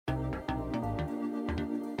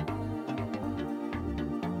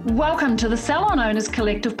Welcome to the Salon Owners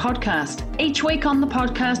Collective podcast. Each week on the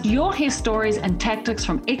podcast, you'll hear stories and tactics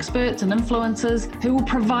from experts and influencers who will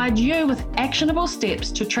provide you with actionable steps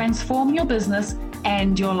to transform your business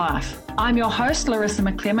and your life. I'm your host, Larissa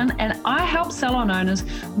McClellan, and I help salon owners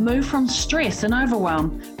move from stress and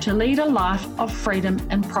overwhelm to lead a life of freedom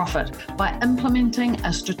and profit by implementing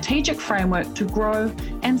a strategic framework to grow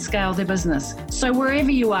and scale their business. So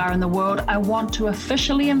wherever you are in the world, I want to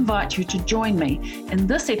officially invite you to join me in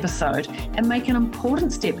this episode and make an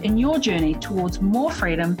important step in your journey towards more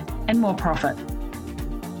freedom and more profit.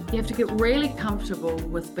 You have to get really comfortable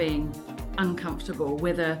with being uncomfortable,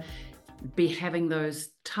 whether be having those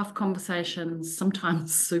tough conversations,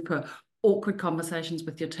 sometimes super awkward conversations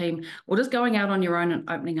with your team, or just going out on your own and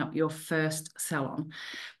opening up your first salon.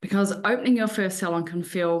 Because opening your first salon can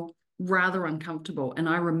feel rather uncomfortable. And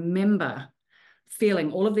I remember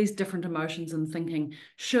feeling all of these different emotions and thinking,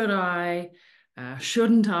 should I,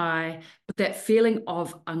 shouldn't I? But that feeling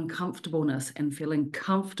of uncomfortableness and feeling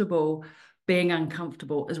comfortable being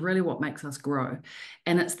uncomfortable is really what makes us grow.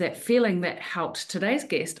 And it's that feeling that helped today's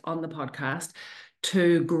guest on the podcast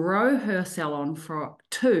to grow her salon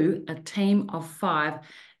to a team of 5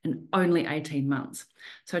 in only 18 months.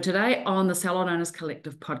 So today on the Salon Owners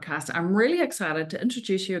Collective podcast, I'm really excited to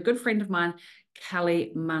introduce you a good friend of mine,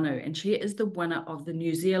 Kelly Manu, and she is the winner of the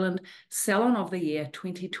New Zealand Salon of the Year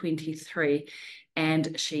 2023.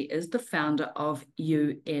 And she is the founder of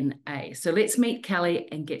UNA. So let's meet Kelly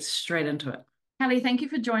and get straight into it. Kelly, thank you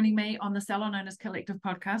for joining me on the Salon Owners Collective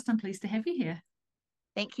podcast. I'm pleased to have you here.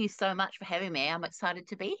 Thank you so much for having me. I'm excited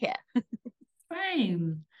to be here.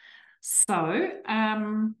 Same. So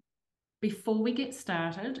before we get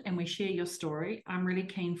started and we share your story, I'm really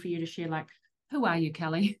keen for you to share, who are you,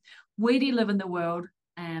 Kelly? Where do you live in the world?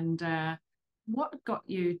 And what got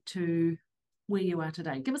you to where you are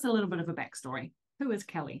today? Give us a little bit of a backstory. Who is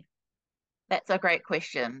Kelly? That's a great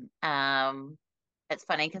question. It's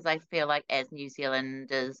funny because I feel like as New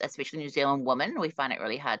Zealanders, especially New Zealand women, we find it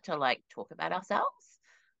really hard to talk about ourselves.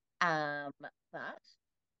 But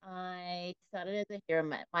I started as a hair,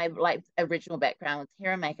 my original background was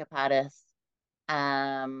hair and makeup artist.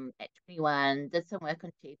 At 21, did some work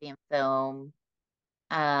on TV and film.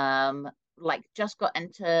 Just got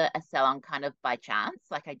into a salon kind of by chance.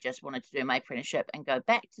 I just wanted to do my apprenticeship and go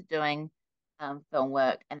back to doing film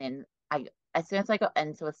work. And then as soon as I got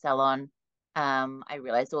into a salon, I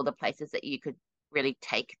realized all the places that you could really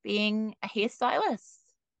take being a hairstylist.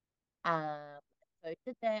 So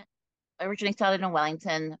did that. I originally started in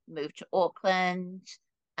Wellington, moved to Auckland,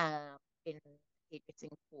 been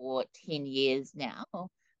hairdressing for 10 years now.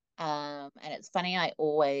 And it's funny, I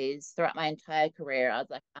always, throughout my entire career, I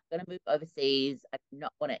was like, I'm going to move overseas. I do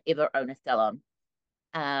not want to ever own a salon.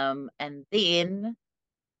 And then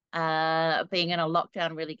being in a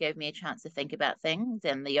lockdown really gave me a chance to think about things,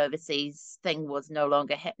 and the overseas thing was no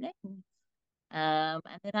longer happening. And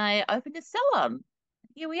then I opened a salon.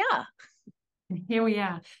 Here we are. Here we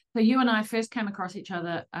are. So you and I first came across each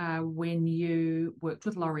other when you worked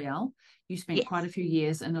with L'Oreal. You spent quite a few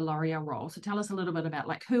years in a L'Oreal role. So tell us a little bit about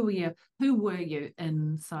who were you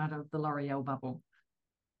inside of the L'Oreal bubble?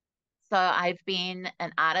 So I've been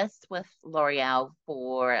an artist with L'Oreal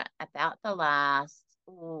for about the last,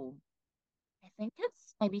 I think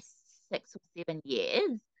it's maybe 6 or 7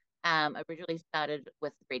 years. Originally started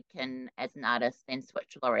with Redken as an artist, then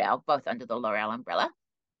switched to L'Oreal, both under the L'Oreal umbrella.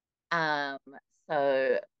 And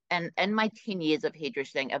in my 10 years of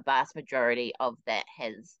hairdressing, a vast majority of that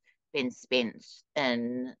has been spent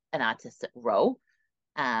in an artistic role.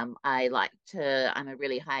 I'm a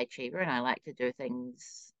really high achiever and I like to do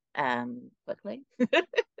things quickly.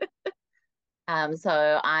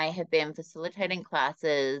 So I have been facilitating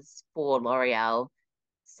classes for L'Oreal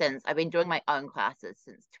since I've been doing my own classes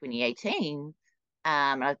since 2018.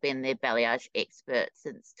 I've been their balayage expert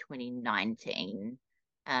since 2019.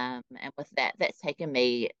 And with that, that's taken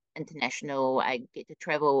me international. I get to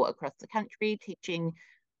travel across the country teaching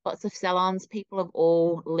lots of salons, people of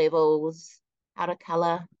all levels, how to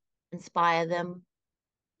color, inspire them.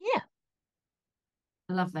 Yeah.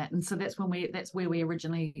 I love that. And so that's where we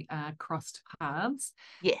originally crossed paths.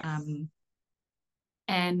 Yes.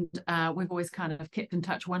 And we've always kind of kept in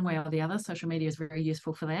touch one way or the other. Social media is very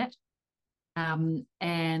useful for that.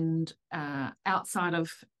 And outside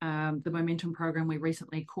of the Momentum program, we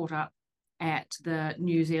recently caught up at the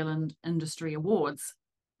New Zealand Industry Awards.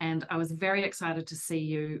 And I was very excited to see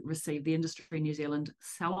you receive the Industry New Zealand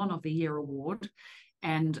Salon of the Year Award.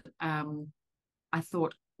 And I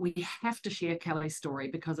thought we have to share Kelly's story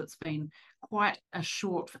because it's been quite a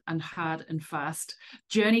short and hard and fast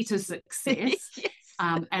journey to success. Yes.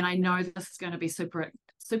 And I know this is going to be super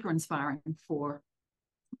super inspiring for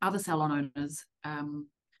other salon owners,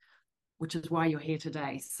 which is why you're here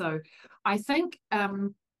today. So I think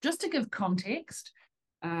just to give context,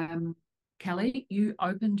 Kelly, you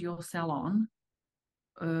opened your salon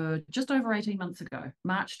just over 18 months ago,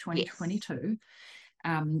 March 2022. Yes.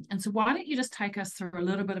 And so why don't you just take us through a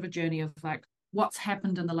little bit of a journey of like what's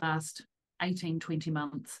happened in the last 18, 20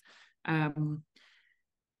 months. From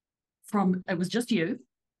it was just you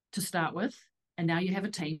to start with, and now you have a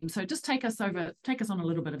team. So just take us on a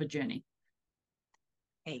little bit of a journey.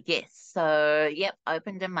 Yes. So, yep,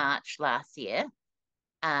 opened in March last year.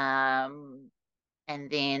 And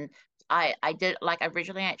then I did, like,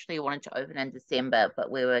 originally actually wanted to open in December,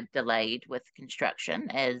 but we were delayed with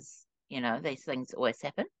construction, as you know, these things always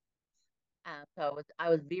happen. So I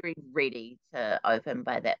was very ready to open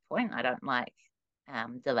by that point. I don't like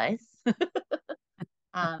delays.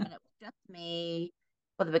 And it was just me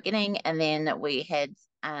for the beginning, and then we had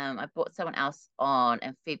I brought someone else on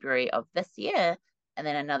in February of this year, and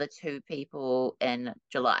then another two people in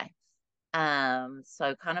July.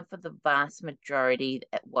 So kind of for the vast majority,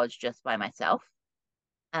 it was just by myself.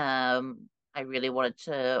 I really wanted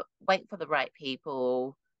to wait for the right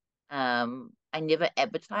people. I never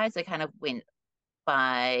advertised. I kind of went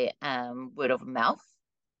by word of mouth,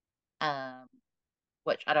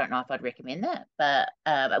 which I don't know if I'd recommend that, but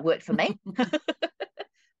it worked for me.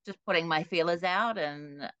 Just putting my feelers out,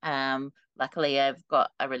 and luckily I've got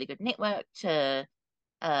a really good network to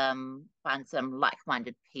find some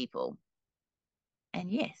like-minded people. And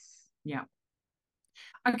yes. Yeah.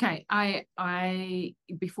 Okay. I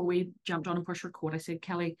before we jumped on and push record, I said,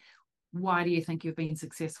 Kelly, why do you think you've been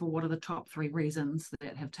successful? What are the top 3 reasons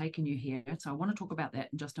that have taken you here? So I want to talk about that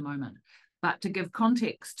in just a moment. But to give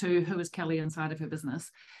context to who is Kelly inside of her business,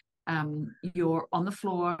 you're on the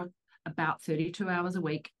floor about 32 hours a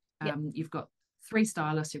week. Yep. You've got 3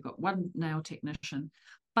 stylists, you've got 1 nail technician.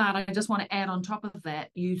 But I just want to add on top of that,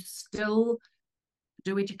 you still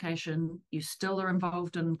do education, you still are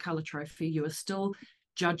involved in Colour Trophy, you are still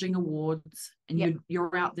judging awards, and yep.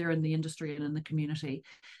 you're out there in the industry and in the community.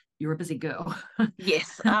 You're a busy girl.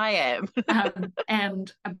 Yes, I am.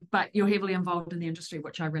 But you're heavily involved in the industry,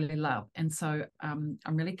 which I really love. And so I'm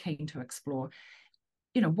really keen to explore,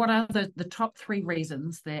 what are the top 3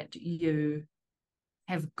 reasons that you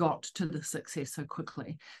have got to the success so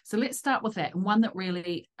quickly? So let's start with that. And one that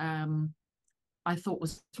really I thought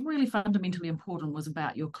was really fundamentally important was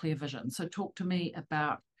about your clear vision. So talk to me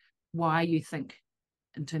about why you think,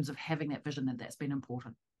 in terms of having that vision, that's been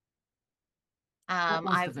important.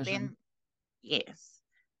 I've been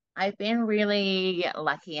really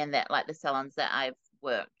lucky in that, like, the salons that I've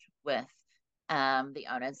worked with, the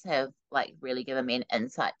owners have like really given me an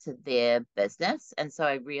insight to their business, and so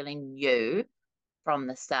I really knew from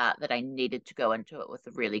the start that I needed to go into it with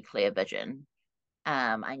a really clear vision.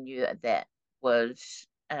 I knew that would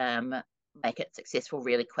make it successful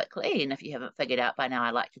really quickly, and if you haven't figured out by now, I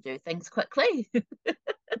like to do things quickly.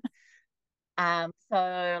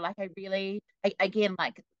 So like again,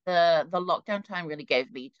 like the lockdown time really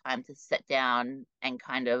gave me time to sit down and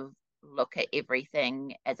kind of look at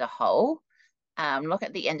everything as a whole, look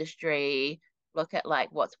at the industry, look at like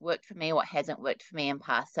what's worked for me, what hasn't worked for me in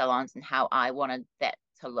past salons, and how I wanted that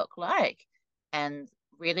to look like. And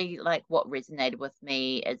really, like, what resonated with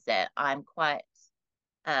me is that I'm quite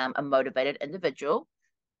a motivated individual.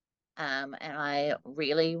 And I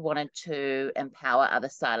really wanted to empower other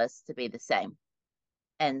stylists to be the same.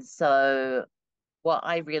 And so what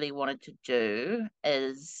I really wanted to do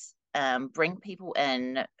is bring people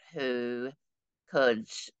in who could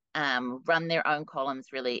run their own columns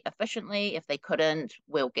really efficiently. If they couldn't,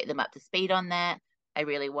 we'll get them up to speed on that. I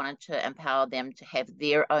really wanted to empower them to have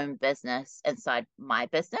their own business inside my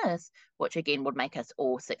business, which again would make us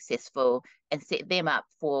all successful and set them up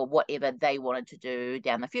for whatever they wanted to do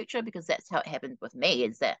down the future, because that's how it happened with me,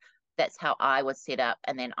 is that that's how I was set up,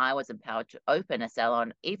 and then I was empowered to open a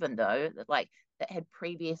salon, even though like that had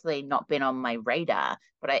previously not been on my radar,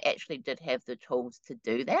 but I actually did have the tools to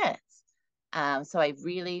do that. So I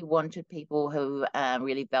really wanted people who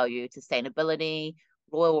really value sustainability,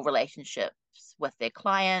 loyal relationships with their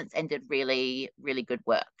clients, and did really, really good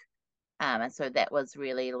work. And so that was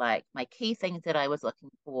really like my key things that I was looking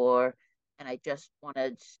for. And I just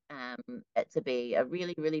wanted it to be a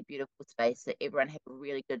really, really beautiful space that everyone had a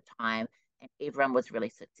really good time and everyone was really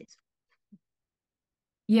successful.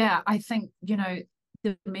 Yeah, I think,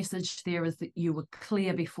 the message there is that you were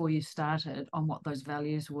clear before you started on what those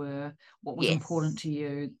values were, what was important to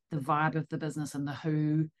you, the vibe of the business, and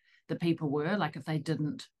who the people were. Like, if they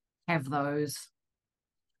didn't have those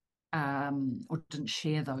or didn't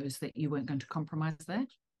share those, that you weren't going to compromise that.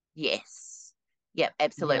 Yes. Yep, Yeah.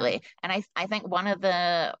 absolutely. And I think one of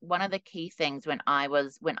the key things when I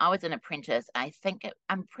was an apprentice,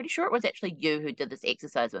 I'm pretty sure it was actually you who did this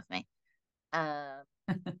exercise with me. Um,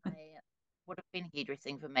 I would have been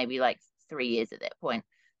hairdressing for maybe like 3 years at that point,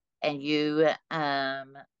 and you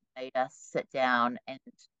made us sit down and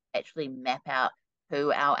actually map out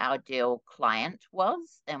who our ideal client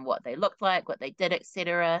was and what they looked like, what they did,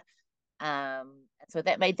 etc. So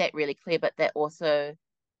that made that really clear. But that also,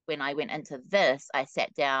 when I went into this, I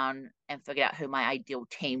sat down and figured out who my ideal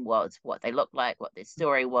team was, what they looked like, what their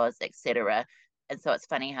story was, etc. And so it's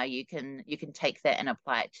funny how you can take that and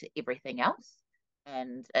apply it to everything else,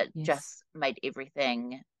 and it Yes. just made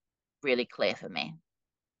everything really clear for me.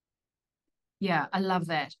 Yeah, I love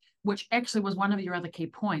that, which actually was one of your other key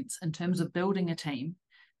points in terms of building a team.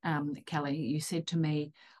 Kelly, you said to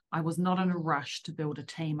me, I was not in a rush to build a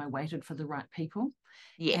team. I waited for the right people.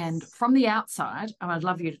 And Yes. from the outside, and I'd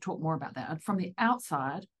love you to talk more about that. From the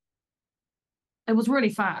outside, it was really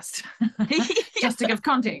fast. Just to give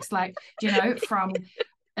context, like, from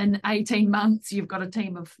in 18 months, you've got a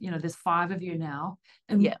team of, there's 5 of you now.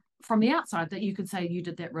 And Yeah. from the outside, that you could say you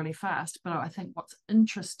did that really fast. But I think what's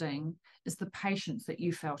interesting is the patience that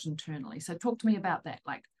you felt internally. So talk to me about that.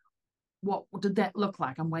 Like, what did that look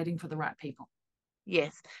like? I'm waiting for the right people.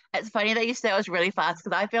 Yes. It's funny that you say it was really fast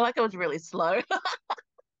because I feel like it was really slow.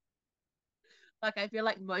 Like I feel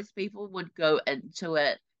like most people would go into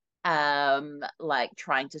it like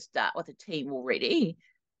trying to start with a team already.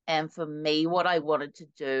 And for me, what I wanted to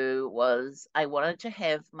do was I wanted to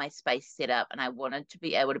have my space set up and I wanted to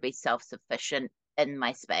be able to be self-sufficient in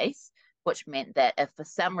my space, which meant that if for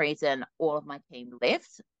some reason all of my team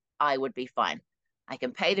left, I would be fine. I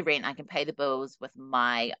can pay the rent, I can pay the bills with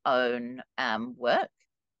my own work,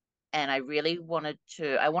 and I wanted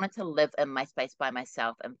to live in my space by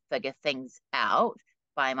myself and figure things out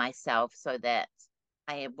by myself so that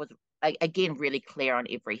I was again really clear on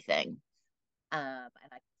everything. And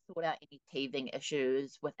I could sort out any teething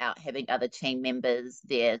issues without having other team members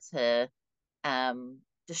there to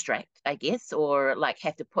distract, I guess, or like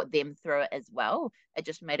have to put them through it as well. It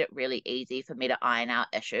just made it really easy for me to iron out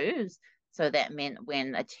issues. So that meant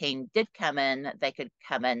when a team did come in, they could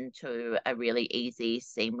come into a really easy,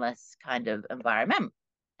 seamless kind of environment.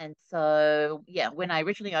 And so, yeah, when I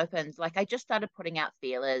originally opened, like I just started putting out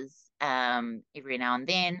feelers every now and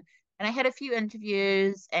then. And I had a few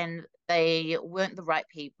interviews and they weren't the right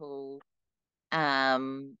people.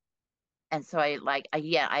 Um, and so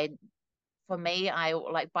yeah, for me, I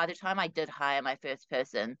like by the time I did hire my first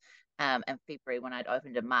person in February when I'd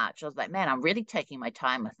opened in March, I was like, man, I'm really taking my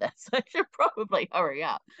time with this. I should probably hurry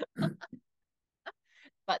up.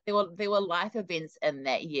 But there were life events in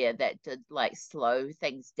that year that did like slow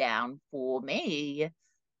things down for me.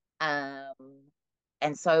 Um,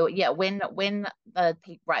 and so yeah, when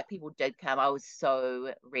the right people did come, I was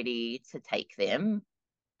so ready to take them.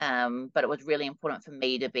 But it was really important for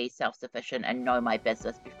me to be self-sufficient and know my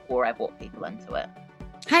business before I brought people into it.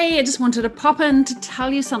 Hey, I just wanted to pop in to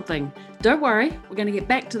tell you something. Don't worry, we're going to get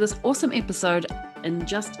back to this awesome episode in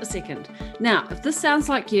just a second. Now, if this sounds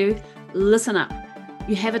like you, listen up.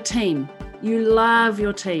 You have a team. You love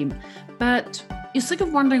your team, but you're sick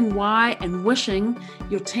of wondering why and wishing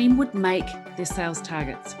your team would make their sales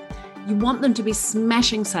targets. You want them to be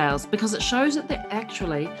smashing sales because it shows that they're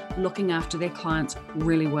actually looking after their clients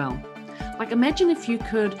really well. Like imagine if you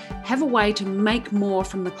could have a way to make more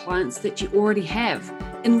from the clients that you already have,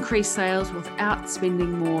 increase sales without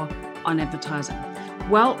spending more on advertising.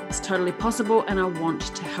 Well, it's totally possible and I want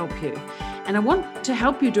to help you. And I want to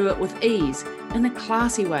help you do it with ease, in a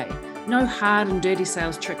classy way. No hard and dirty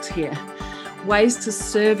sales tricks here. Ways to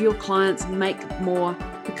serve your clients, make more,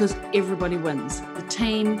 because everybody wins. The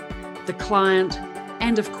team, the client,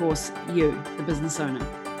 and of course, you, the business owner.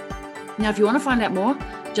 Now, if you want to find out more,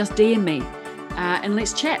 just DM me and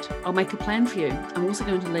let's chat. I'll make a plan for you. I'm also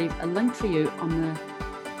going to leave a link for you on the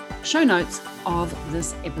show notes of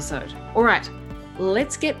this episode. All right,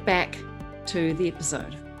 let's get back to the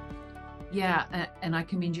episode. Yeah, and I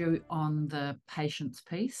commend you on the patience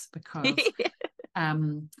piece because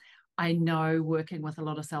I know working with a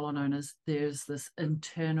lot of salon owners, there's this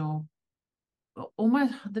internal,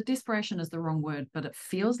 almost, the desperation is the wrong word, but it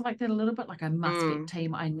feels like that a little bit, like I must get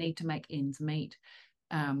team, I need to make ends meet.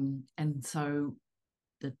 And so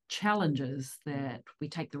the challenge is that we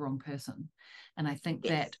take the wrong person. And I think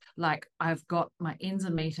that like I've got my ends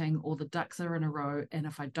are meeting, all the ducks are in a row, and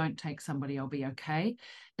if I don't take somebody, I'll be okay.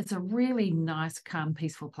 It's a really nice, calm,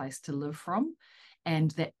 peaceful place to live from,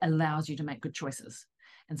 and that allows you to make good choices.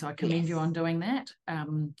 And so I commend you on doing that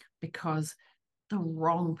because the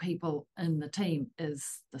wrong people in the team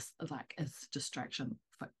is distraction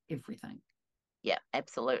for everything. Yeah,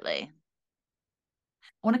 absolutely.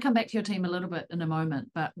 I want to come back to your team a little bit in a moment,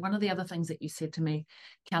 but one of the other things that you said to me,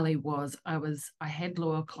 Kelly, was I had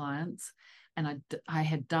loyal clients, and I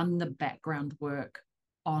had done the background work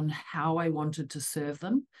on how I wanted to serve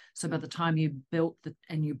them. So by the time you built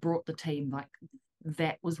and you brought the team, like,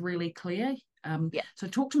 that was really clear. So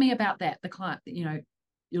talk to me about that, the client,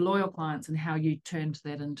 your loyal clients, and how you turned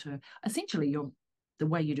that into essentially the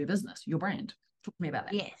way you do business, your brand. Talk to me about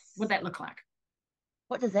that. Yes. What'd that look like?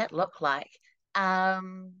 What does that look like? I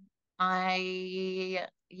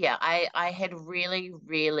had really,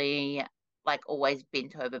 really like always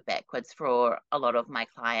bent over backwards for a lot of my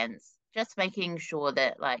clients, just making sure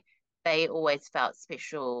that like they always felt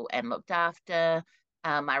special and looked after.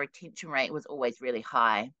 My retention rate was always really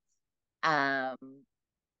high. I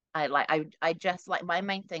just like, my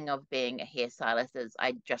main thing of being a hairstylist is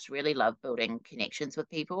I just really love building connections with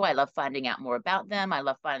people. I love finding out more about them. I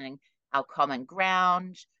love finding our common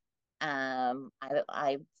ground.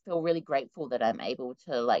 I feel really grateful that I'm able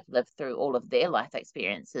to like live through all of their life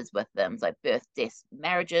experiences with them, like birth, deaths,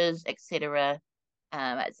 marriages, etc.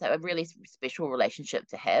 It's a really special relationship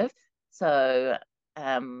to have. So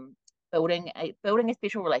building a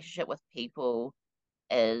special relationship with people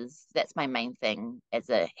that's my main thing as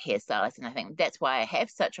a hairstylist, and I think that's why I have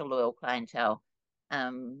such a loyal clientele,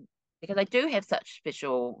 because I do have such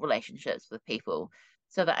special relationships with people,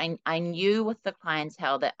 so that I knew with the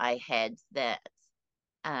clientele that I had that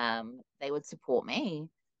they would support me,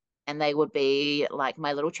 and they would be like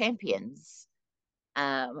my little champions,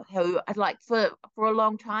 who I'd like for a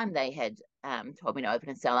long time they had told me to open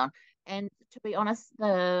a salon. And to be honest,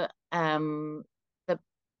 the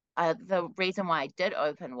reason why I did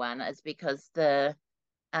open one is because a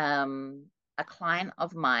client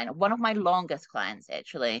of mine, one of my longest clients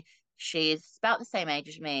actually, she's about the same age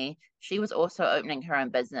as me. She was also opening her own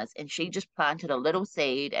business, and she just planted a little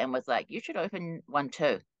seed and was like, "You should open one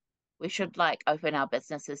too. We should like open our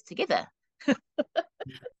businesses together."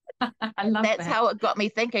 I love That's that. how it got me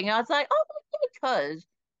thinking. I was like, "Oh, yeah, because."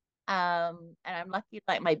 And I'm lucky,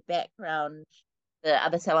 like my background, the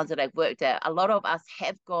other salons that I've worked at, a lot of us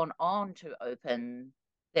have gone on to open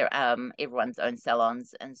their everyone's own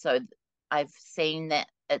salons, and so I've seen that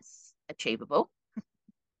it's achievable.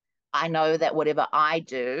 I know that whatever I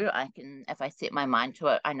do, I can, if I set my mind to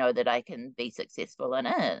it, I know that I can be successful in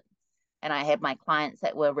it. And I had my clients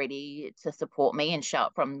that were ready to support me and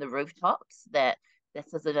shout from the rooftops that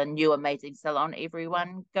this is a new amazing salon,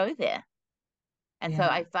 everyone go there. And so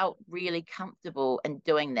I felt really comfortable in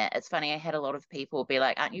doing that. It's funny, I had a lot of people be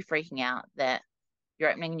like, "Aren't you freaking out that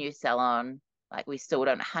you're opening a new salon? Like, we still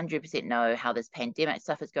don't 100% know how this pandemic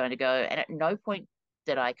stuff is going to go." And at no point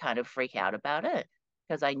did I kind of freak out about it,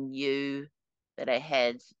 because I knew that I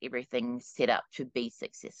had everything set up to be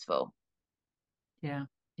successful. Yeah.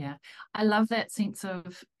 I love that sense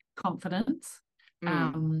of confidence.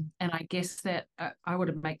 And I guess that I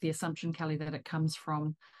would make the assumption, Kelly, that it comes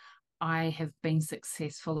from, I have been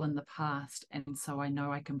successful in the past, and so I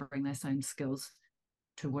know I can bring those same skills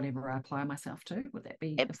to whatever I apply myself to. Would that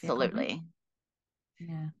be Absolutely?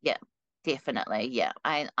 Yeah, definitely. Yeah,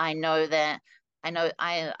 I know that.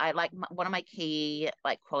 I like one of my key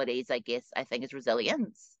like qualities, I guess, I think, is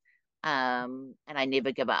resilience. And I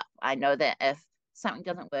never give up. I know that if something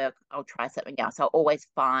doesn't work, I'll try something else. I'll always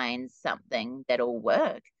find something that'll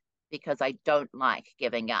work, because I don't like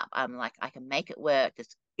giving up. I'm like, I can make it work.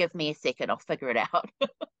 Just give me a second, I'll figure it out.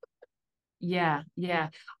 Yeah.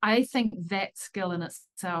 I think that skill in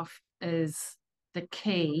itself is the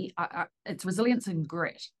key. It's resilience and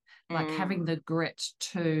grit, like having the grit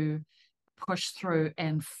to push through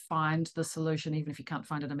and find the solution, even if you can't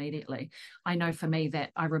find it immediately. I know for me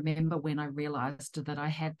that I remember when I realized that I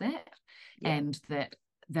had that, and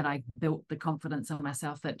that I built the confidence in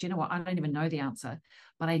myself that, you know what, I don't even know the answer,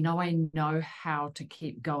 but I know how to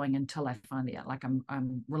keep going until I find it. Like,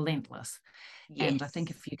 I'm relentless. And I think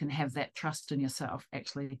if you can have that trust in yourself,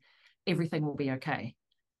 actually everything will be okay.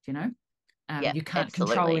 You know, you can't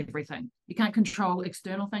control everything. You can't control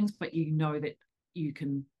external things, but you know that you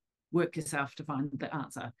can work yourself to find the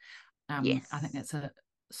answer. I think that's a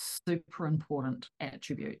super important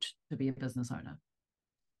attribute to be a business owner.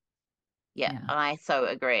 Yeah, I so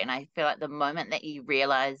agree. And I feel like the moment that you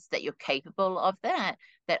realize that you're capable of that,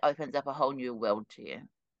 that opens up a whole new world to you.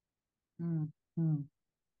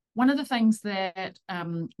 One of the things that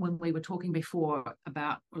when we were talking before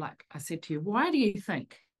about, like I said to you, why do you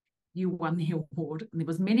think you won the award? And there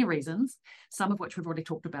was many reasons, some of which we've already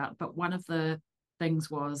talked about, but one of the things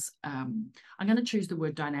was, I'm going to choose the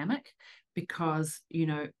word dynamic, because, you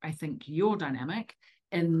know, I think you're dynamic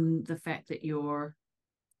in the fact that you're,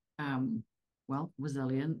 well,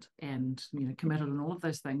 resilient and, you know, committed and all of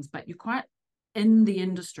those things, but you're quite in the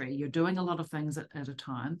industry. You're doing a lot of things at a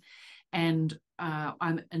time. And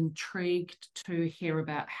I'm intrigued to hear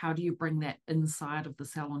about how do you bring that inside of the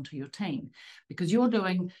salon to your team, because you're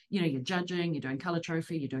doing, you know, you're judging, you're doing color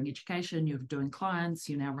trophy, you're doing education, you're doing clients,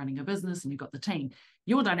 you're now running a business, and you've got the team.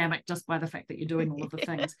 You're dynamic just by the fact that you're doing all of the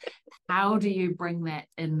things. How do you bring that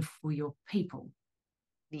in for your people?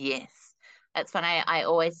 Yes, it's funny. I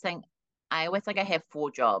always think I have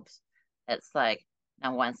 4 jobs. It's like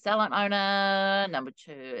number 1, salon owner. Number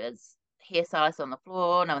 2 is hairstylist on the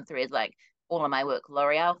floor. Number 3 is like all of my work,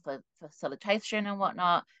 L'Oreal for facilitation and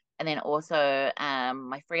whatnot. And then also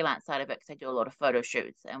my freelance side of it, because I do a lot of photo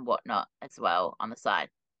shoots and whatnot as well on the side.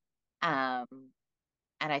 Um,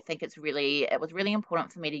 and I think it was really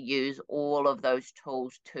important for me to use all of those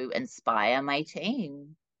tools to inspire my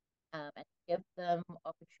team, and give them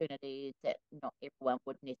opportunities that not everyone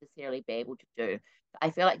would necessarily be able to do.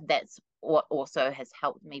 I feel like that's what also has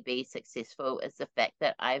helped me be successful, is the fact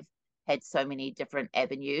that I've had so many different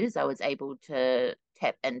avenues I was able to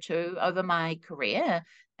tap into over my career.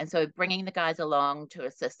 And so bringing the guys along to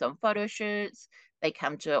assist on photo shoots, they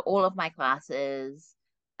come to all of my classes.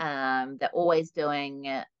 They're always doing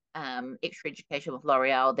extra education with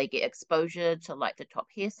L'Oreal. They get exposure to like the top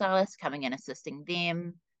hairstylists coming in assisting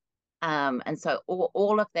them. And so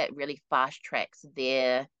all of that really fast tracks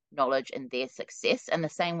their knowledge and their success in the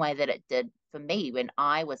same way that it did for me when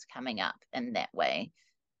I was coming up in that way.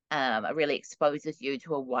 It really exposes you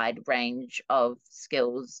to a wide range of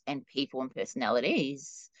skills and people and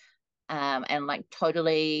personalities. And like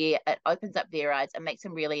totally, it opens up their eyes. It makes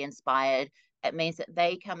them really inspired. It means that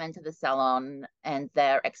they come into the salon and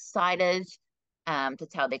they're excited to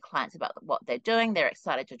tell their clients about what they're doing. They're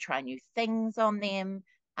excited to try new things on them.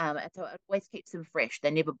 And so it always keeps them fresh.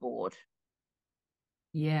 They're never bored.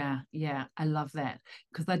 Yeah, I love that,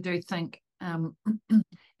 because I do think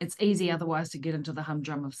it's easy otherwise to get into the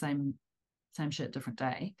humdrum of same shit, different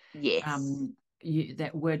day. Yes.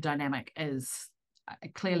 That word dynamic is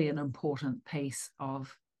clearly an important piece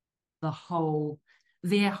of their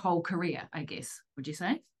whole career, I guess. Would you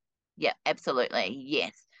say? Yeah, absolutely.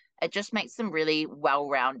 Yes. It just makes them really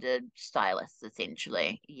well-rounded stylists,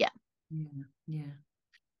 essentially. Yeah. Yeah.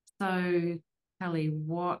 So, Kelly,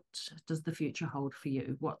 what does the future hold for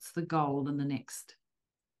you? What's the goal in the next,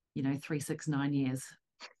 3, 6, 9 years?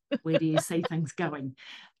 Where do you see things going?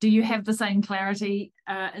 Do you have the same clarity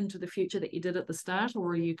into the future that you did at the start, or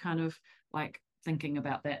are you kind of like thinking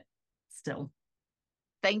about that still?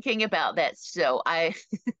 Thinking about that still. I've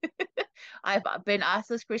been asked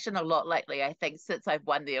this question a lot lately, I think, since I've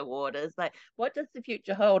won the award. Is like, what does the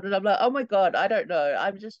future hold? And I'm like, oh my God, I don't know.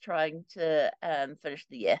 I'm just trying to finish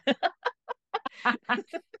the year. Do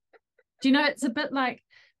you know, it's a bit like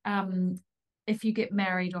if you get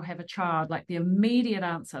married or have a child, like the immediate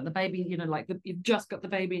answer, the baby, you've just got the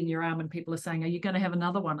baby in your arm and people are saying, are you going to have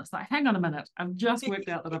another one? It's like, hang on a minute, I've just worked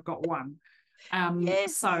out that I've got one.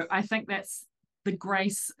 Yes. So I think that's the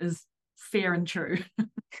grace is fair and true.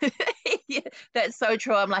 Yeah, that's so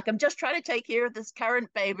true. I'm like, I'm just trying to take care of this current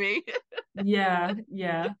baby. Yeah.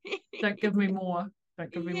 Don't give me more.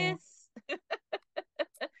 Don't give me more.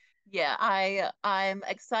 Yeah, I'm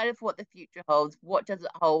excited for what the future holds. What does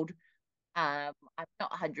it hold? I'm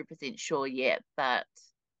not 100% sure yet, but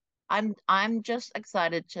I'm just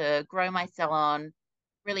excited to grow my salon,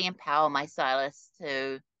 really empower my stylists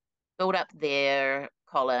to build up their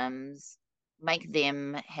columns, make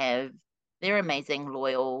them have their amazing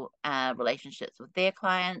loyal relationships with their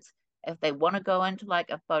clients. If they want to go into like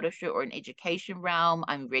a photo shoot or an education realm,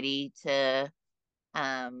 I'm ready to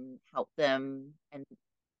help them and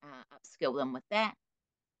upskill them with that.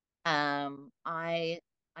 I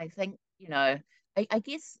think, I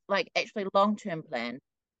guess like actually long-term plan,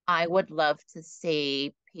 I would love to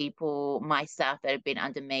see people, my staff that have been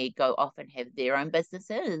under me, go off and have their own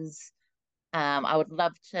businesses. I would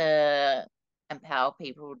love to empower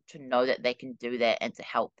people to know that they can do that and to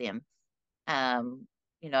help them.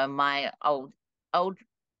 My old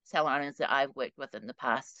salon owners that I've worked with in the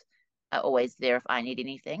past are always there if I need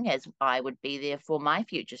anything, as I would be there for my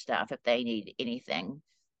future staff if they need anything.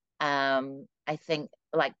 I think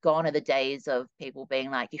like gone are the days of people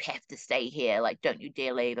being like, you have to stay here, like don't you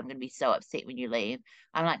dare leave. I'm gonna be so upset when you leave.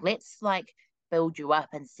 I'm like, let's like build you up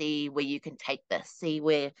and see where you can take this, see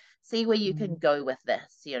where you can go with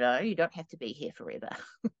this. You don't have to be here forever.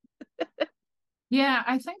 Yeah,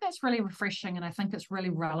 I think that's really refreshing, and I think it's really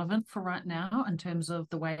relevant for right now in terms of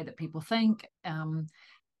the way that people think.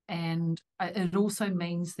 And it also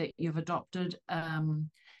means that you've adopted a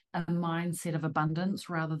mindset of abundance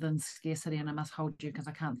rather than scarcity, and I must hold you because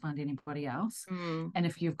I can't find anybody else. And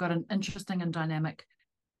if you've got an interesting and dynamic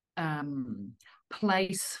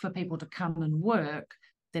place for people to come and work,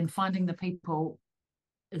 then finding the people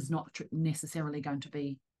is not necessarily going to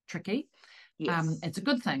be tricky. Yes. It's a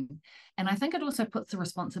good thing. And I think it also puts the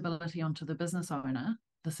responsibility onto the business owner,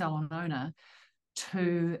 the salon owner,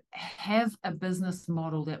 to have a business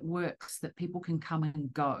model that works, that people can come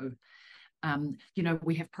and go.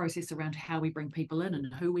 We have process around how we bring people in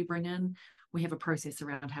and who we bring in. We have a process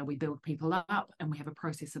around how we build people up, and we have a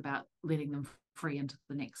process about letting them free into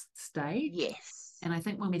the next stage. Yes. And I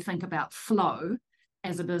think when we think about flow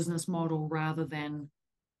as a business model rather than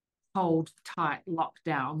hold tight, lock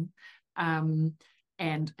down,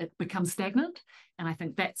 and it becomes stagnant. And I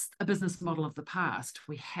think that's a business model of the past.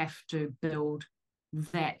 We have to build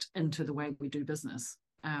that into the way we do business.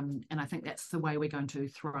 And I think that's the way we're going to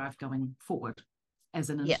thrive going forward as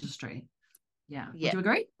an industry. Yeah. Would you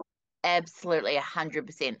agree? Absolutely,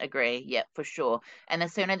 100% agree. Yeah, for sure. And the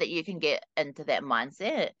sooner that you can get into that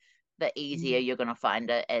mindset, the easier you're going to find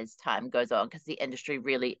it as time goes on, because the industry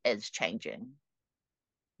really is changing.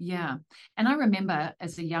 Yeah. And I remember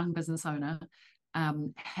as a young business owner,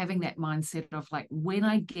 having that mindset of like, when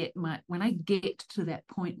I get to that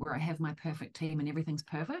point where I have my perfect team and everything's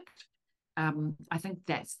perfect, I think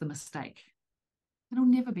that's the mistake. It'll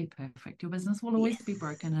never be perfect. Your business will always be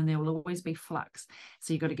broken, and there will always be flux.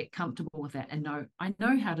 So you've got to get comfortable with that and know, I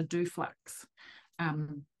know how to do flux.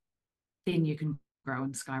 Then you can grow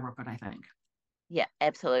and skyrocket, I think. Yeah,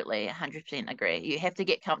 absolutely. 100% agree. You have to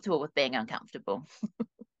get comfortable with being uncomfortable.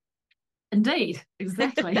 Indeed,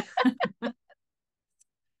 exactly.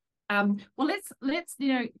 Well, let's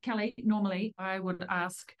Kelly, normally I would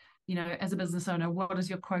ask, as a business owner, what is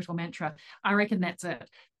your quote or mantra? I reckon that's it.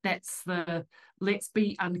 That's the let's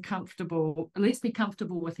be uncomfortable. Let's be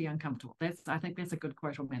comfortable with the uncomfortable. I think that's a good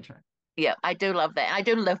quote or mantra. Yeah, I do love that. I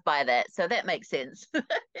do live by that. So that makes sense.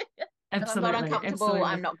 Absolutely. If I'm not uncomfortable, absolutely.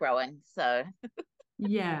 I'm not growing. So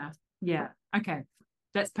yeah. Okay.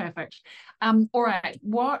 That's perfect. All right.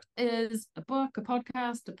 What is a book, a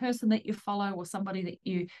podcast, a person that you follow, or somebody that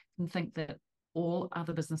you can think that all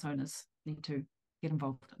other business owners need to get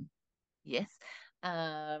involved in? Yes.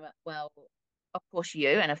 Well, of course, you.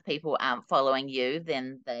 And if people aren't following you,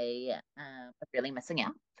 then they are really missing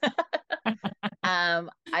out.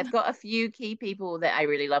 I've got a few key people that I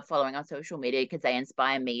really love following on social media because they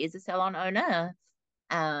inspire me as a salon owner.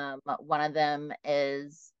 One of them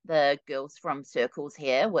is the girls from Circles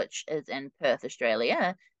Hair, which is in Perth,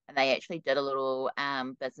 Australia. And they actually did a little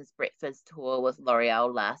business breakfast tour with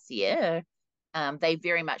L'Oreal last year. They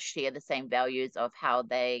very much share the same values of how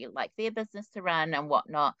they like their business to run and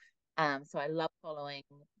whatnot. So I love following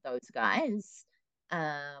those guys.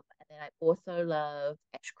 And then I also love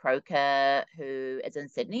Ash Croker, who is in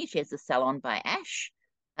Sydney. She has a salon by Ash,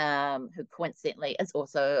 who coincidentally is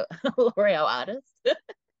also a L'Oreal artist.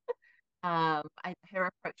 Her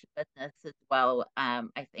approach to business as well,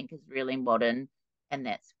 I think, is really modern, and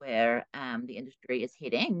that's where the industry is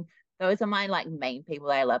heading. Those are my main people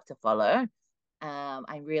I love to follow.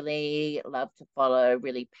 I really love to follow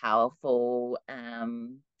really powerful,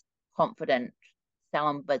 confident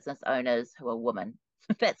salon business owners who are women.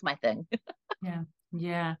 That's my thing.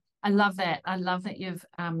 Yeah. I love that. I love that you've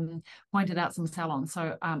pointed out some salons.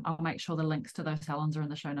 So I'll make sure the links to those salons are in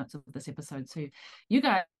the show notes of this episode, so you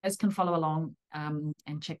guys can follow along and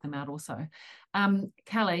check them out also.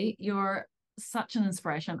 Kelly, you're such an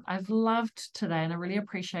inspiration. I've loved today, and I really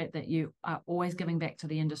appreciate that you are always giving back to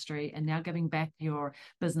the industry and now giving back your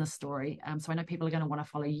business story. So I know people are going to want to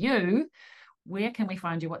follow you. Where can we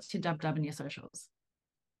find you? What's your dub and your socials?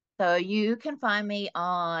 So you can find me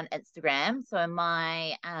on Instagram. So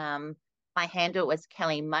my handle was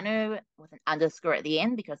Kelly Manu with an underscore at the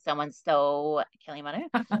end because someone stole Kelly Manu.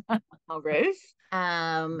 Ruth.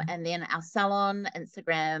 And then our salon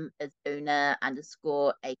Instagram is Una_AKL.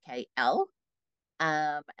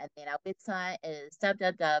 And then our website is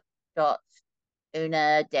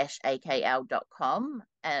www.una-akl.com.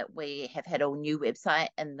 We have had a new website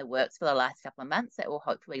in the works for the last couple of months that will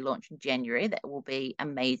hopefully launch in January. That will be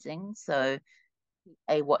amazing. So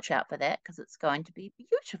watch out for that because it's going to be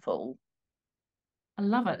beautiful. I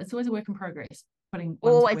love it. It's always a work in progress.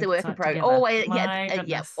 Always a work in progress. Always,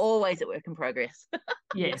 always a work in progress.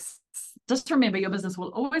 Yes. Just remember, your business will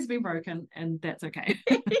always be broken, and that's okay.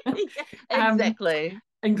 Exactly.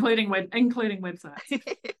 Including websites.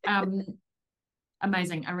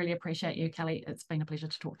 Amazing. I really appreciate you, Kelly. It's been a pleasure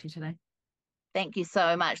to talk to you today. Thank you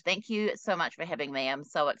so much. Thank you so much for having me. I'm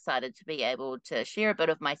so excited to be able to share a bit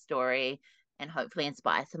of my story and hopefully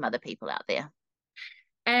inspire some other people out there.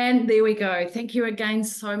 And there we go. Thank you again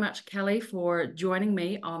so much, Kelly, for joining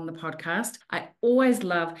me on the podcast. I always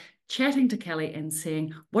love chatting to Kelly and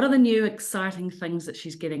seeing what are the new exciting things that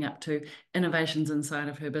she's getting up to, innovations inside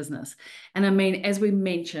of her business. And I mean, as we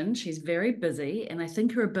mentioned, she's very busy, and I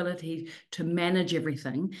think her ability to manage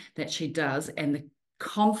everything that she does and the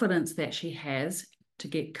confidence that she has to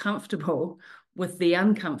get comfortable with the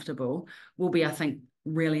uncomfortable will be, I think,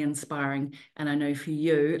 really inspiring. And I know for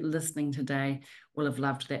you listening today will have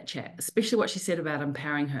loved that chat, especially what she said about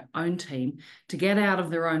empowering her own team to get out of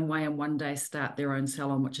their own way and one day start their own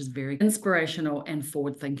salon, which is very inspirational and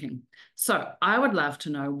forward thinking. So I would love to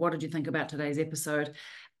know, what did you think about today's episode?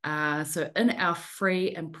 So in our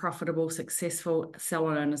free and profitable, successful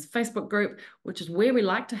salon owners Facebook group, which is where we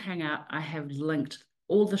like to hang out, I have linked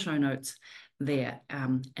all the show notes there,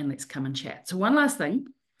 and let's come and chat. So one last thing,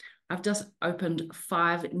 I've just opened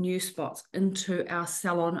 5 new spots into our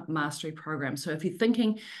Salon Mastery program. So if you're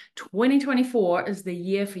thinking 2024 is the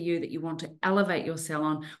year for you that you want to elevate your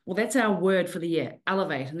salon, well, that's our word for the year,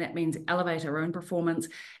 elevate. And that means elevate our own performance,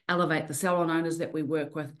 elevate the salon owners that we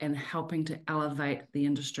work with, and helping to elevate the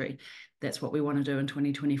industry. That's what we want to do in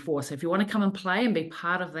 2024. So if you want to come and play and be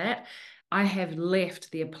part of that, I have left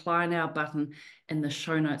the Apply Now button in the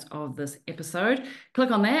show notes of this episode. Click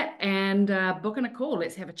on that and book in a call.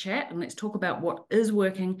 Let's have a chat and let's talk about what is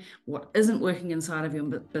working, what isn't working inside of your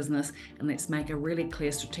business, and let's make a really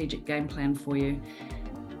clear strategic game plan for you.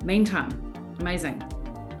 Meantime, amazing.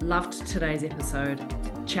 Loved today's episode.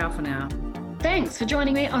 Ciao for now. Thanks for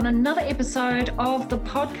joining me on another episode of the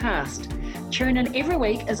podcast. Tune in every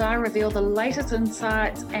week as I reveal the latest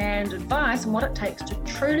insights and advice on what it takes to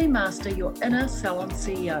truly master your inner salon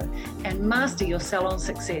CEO and master your salon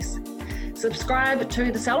success. Subscribe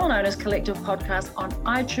to the Salon Owners Collective podcast on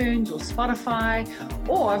iTunes or Spotify,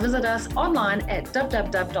 or visit us online at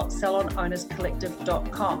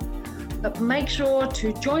www.salonownerscollective.com. But make sure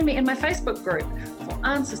to join me in my Facebook group for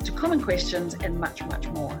answers to common questions and much, much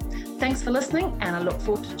more. Thanks for listening, and I look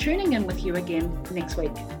forward to tuning in with you again next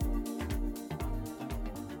week.